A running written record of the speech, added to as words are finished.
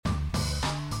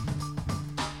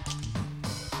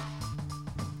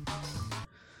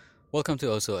Welcome to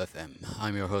Oso FM.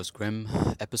 I'm your host Grim,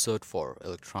 episode 4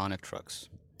 Electronic Trucks.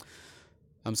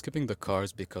 I'm skipping the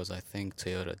cars because I think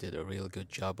Toyota did a real good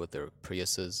job with their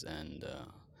Priuses, and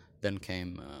then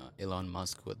came Elon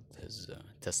Musk with his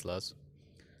Teslas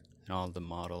and all the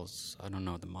models. I don't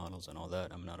know the models and all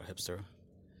that, I'm not a hipster.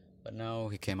 But now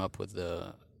he came up with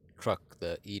the truck,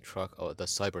 the e truck, or the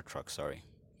Cybertruck, sorry.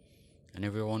 And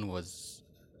everyone was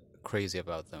crazy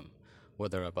about them,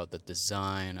 whether about the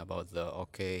design, about the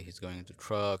okay, he's going into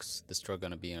trucks, this truck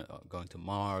gonna be going to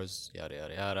Mars, yada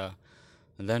yada yada.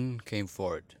 And then came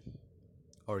Ford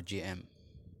or GM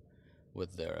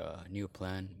with their new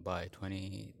plan. By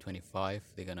 2025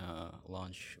 they're gonna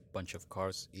launch a bunch of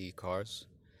cars, e-cars,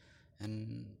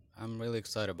 and I'm really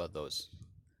excited about those,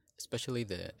 especially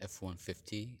the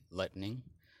F-150 Lightning.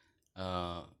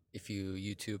 uh, if you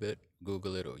YouTube it,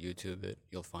 Google it or YouTube it,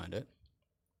 you'll find it.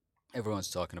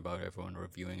 Everyone's talking about it, everyone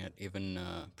reviewing it. Even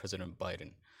President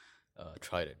Biden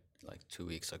tried it like 2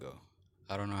 weeks ago.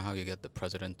 I don't know how you get the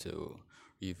president to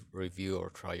review or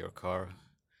try your car.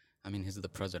 I mean, he's the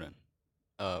president.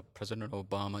 President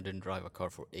Obama didn't drive a car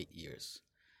for 8 years.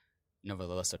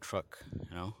 Nevertheless, a truck,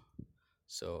 you know.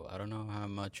 So I don't know how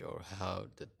much or how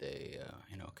did they,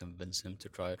 convince him to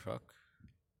try a truck.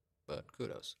 But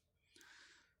kudos.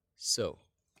 So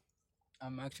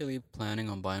I'm actually planning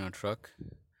on buying a truck.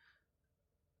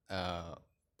 uh,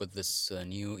 with this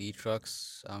new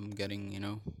e-trucks, I'm getting,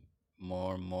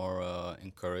 more and more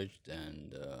encouraged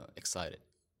and excited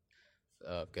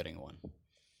of getting one.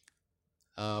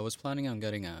 I was planning on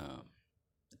getting a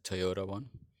Toyota one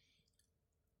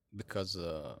because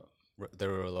they're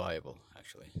reliable,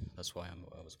 actually. That's why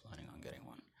I was planning on getting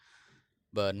one.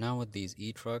 But now with these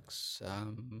e-trucks,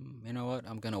 you know what?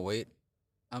 I'm gonna wait.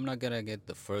 I'm not gonna get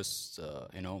the first,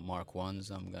 Mark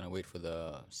ones. I'm gonna wait for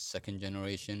the second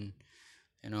generation.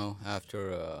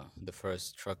 After the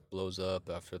first truck blows up,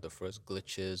 after the first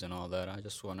glitches and all that, I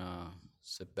just wanna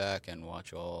sit back and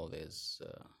watch all these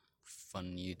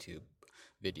fun YouTube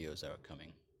videos that are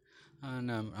coming.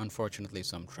 And unfortunately,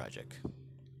 some tragic.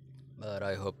 But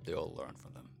I hope they all learn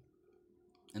from them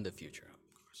in the future,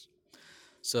 of course.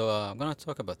 So I'm gonna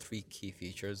talk about three key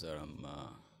features that um,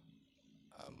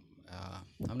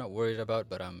 I'm not worried about,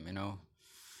 but I'm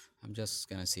just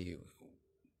gonna see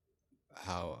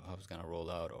how it's gonna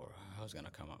roll out or how it's gonna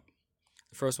come up.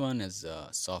 The first one is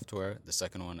software. The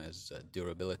second one is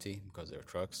durability because they're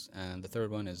trucks, and the third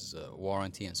one is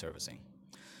warranty and servicing.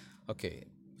 Okay,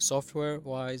 software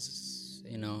wise,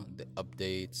 the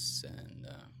updates, and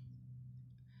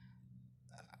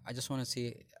I just want to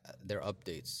see their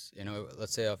updates.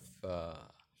 Let's say if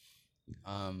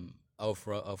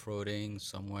off-roading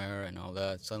somewhere and all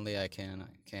that, suddenly I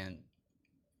can't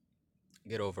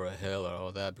get over a hill or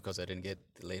all that because I didn't get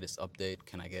the latest update.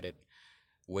 Can I get it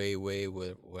way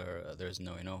where there's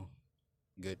no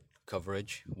good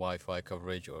coverage, Wi-Fi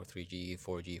coverage, or 3G,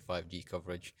 4G, 5G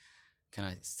coverage? Can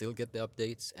I still get the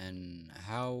updates? And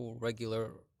how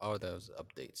regular are those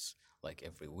updates? Like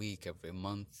every week, every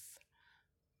month?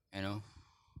 You know,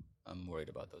 I'm worried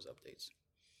about those updates.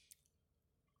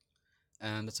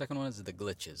 And the second one is the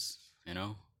glitches. I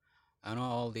know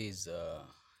all these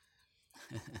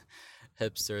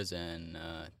hipsters and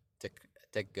tech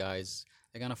tech guys.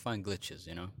 They're gonna find glitches.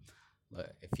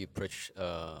 Like if you push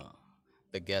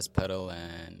the gas pedal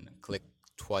and click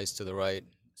twice to the right,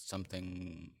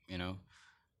 something,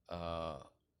 uh,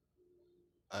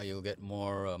 you'll get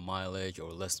more mileage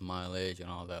or less mileage and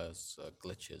all those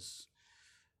glitches.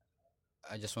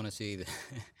 I just want to see.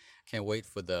 Can't wait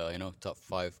for the top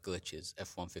five glitches,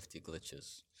 F-150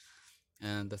 glitches.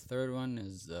 And the third one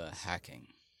is hacking.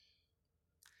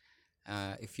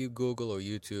 If you Google or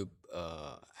YouTube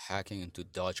hacking into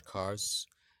Dodge cars,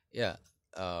 yeah,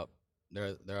 uh,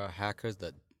 there are hackers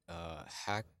that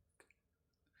hack.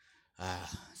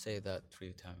 Say that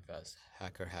 3 times fast.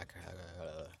 Hacker.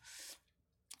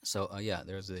 So yeah,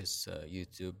 there's this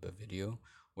YouTube video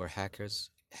where hackers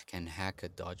can hack a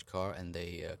Dodge car and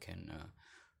they can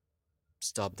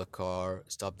stop the car,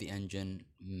 stop the engine,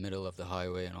 middle of the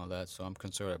highway and all that. So I'm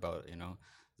concerned about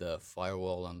the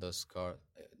firewall on this car.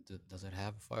 Does it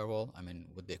have a firewall? I mean,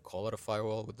 would they call it a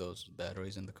firewall with those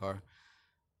batteries in the car?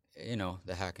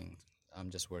 The hacking. I'm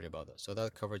just worried about that. So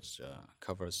that coverage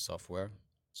covers software.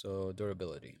 So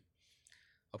durability.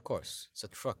 Of course, it's a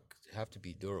truck. They have to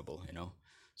be durable.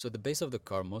 So the base of the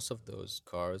car, most of those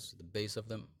cars, the base of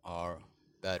them are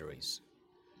batteries.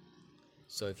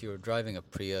 So if you're driving a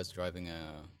Prius, driving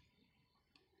a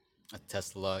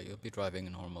Tesla, you'll be driving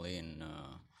normally in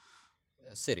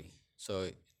a city. So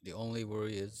the only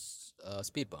worry is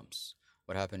speed bumps.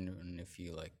 What happened if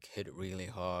you like hit it really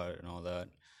hard and all that?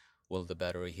 will the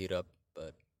battery heat up?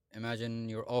 But imagine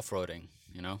you're off-roading,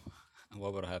 you know,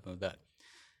 what would happen with that?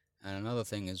 And another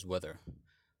thing is weather.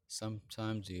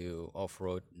 Sometimes you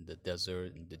off-road in the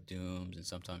desert, in the dunes, and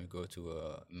sometimes you go to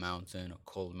a mountain, a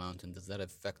cold mountain. Does that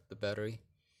affect the battery?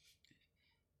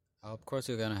 Of course,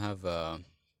 you're gonna have a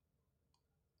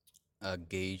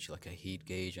gauge, like a heat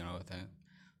gauge and everything.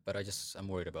 But I'm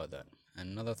worried about that.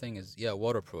 And another thing is, yeah,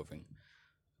 waterproofing.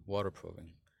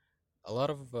 Waterproofing. A lot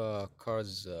of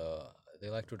cars, they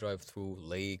like to drive through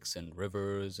lakes and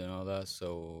rivers and all that.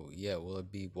 So yeah, will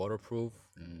it be waterproof?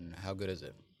 And how good is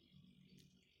it?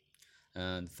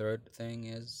 And the third thing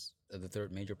is, the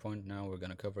third major point now we're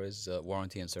gonna cover is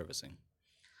warranty and servicing.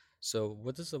 So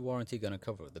what is the warranty gonna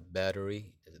cover? The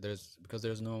battery.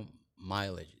 There's no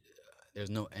mileage. There's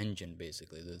no engine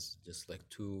basically. There's just like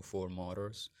two, four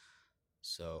motors.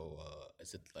 So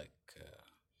is it like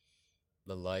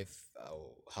the life?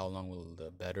 How long will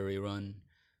the battery run?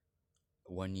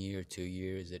 1 year, 2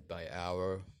 years? Is it by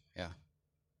hour? Yeah.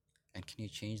 And can you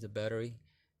change the battery?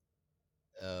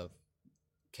 Uh,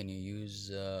 can you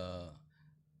use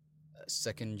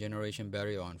second generation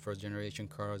battery on first generation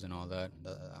cars and all that?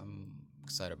 I'm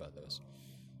excited about those.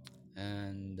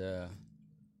 And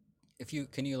if you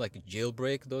can you like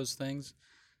jailbreak those things?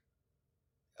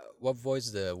 What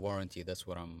voids the warranty? That's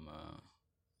what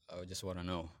I just want to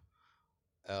know.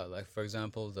 Like for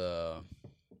example, the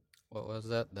what was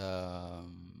that?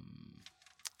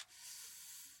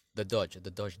 The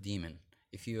Dodge Demon.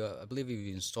 If you, I believe, if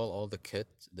you install all the kit,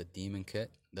 the Demon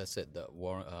kit, that's it. The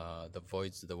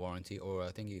voids the warranty. Or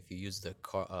I think if you use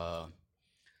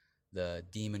the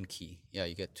Demon key, yeah,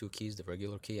 you get two keys, the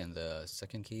regular key and the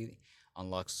second key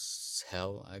unlocks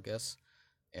hell, I guess.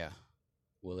 Yeah,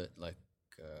 will it like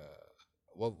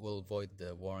what will void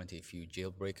the warranty if you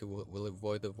jailbreak it? Will it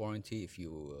void the warranty if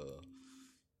you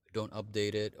don't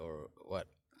update it or what?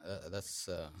 That's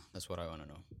what I want to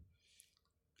know.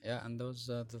 Yeah, and those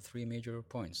are the three major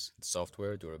points: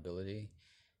 software, durability,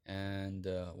 and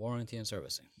warranty and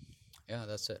servicing. Yeah,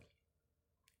 that's it.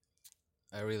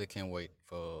 I really can't wait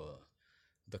for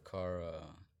the car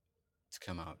to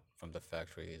come out from the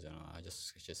factories, and I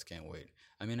just can't wait.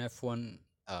 I mean, F1.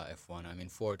 I mean,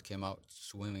 Ford came out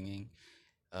swinging.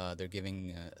 They're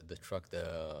giving the truck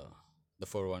the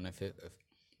Ford One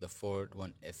the Ford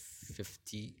One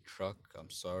F50 truck.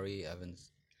 I'm sorry, I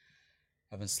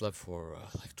haven't slept for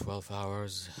like 12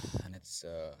 hours, and it's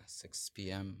 6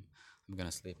 p.m. I'm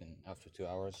gonna sleep in after 2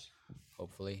 hours,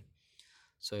 hopefully.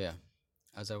 So yeah,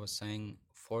 as I was saying,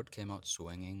 Ford came out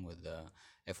swinging with the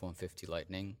F-150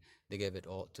 Lightning. They gave it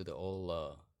all to the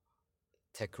all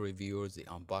tech reviewers, the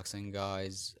unboxing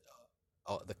guys,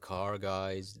 the car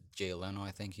guys. Jay Leno,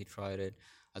 I think he tried it.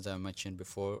 As I mentioned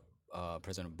before,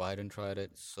 President Biden tried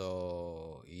it.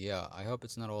 So yeah, I hope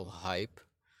it's not all hype,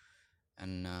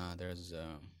 and there's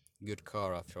a good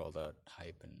car after all that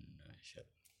hype and shit.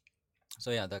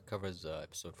 So yeah, that covers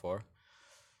episode 4.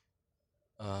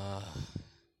 Uh,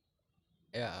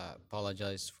 yeah, I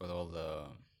apologize for all the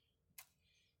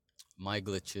my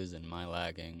glitches and my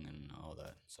lagging and all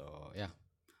that. So yeah,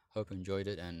 hope you enjoyed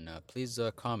it, and please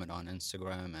comment on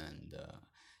Instagram and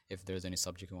if there's any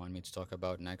subject you want me to talk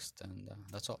about next. And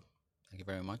that's all. Thank you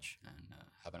very much, and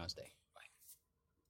have a nice day.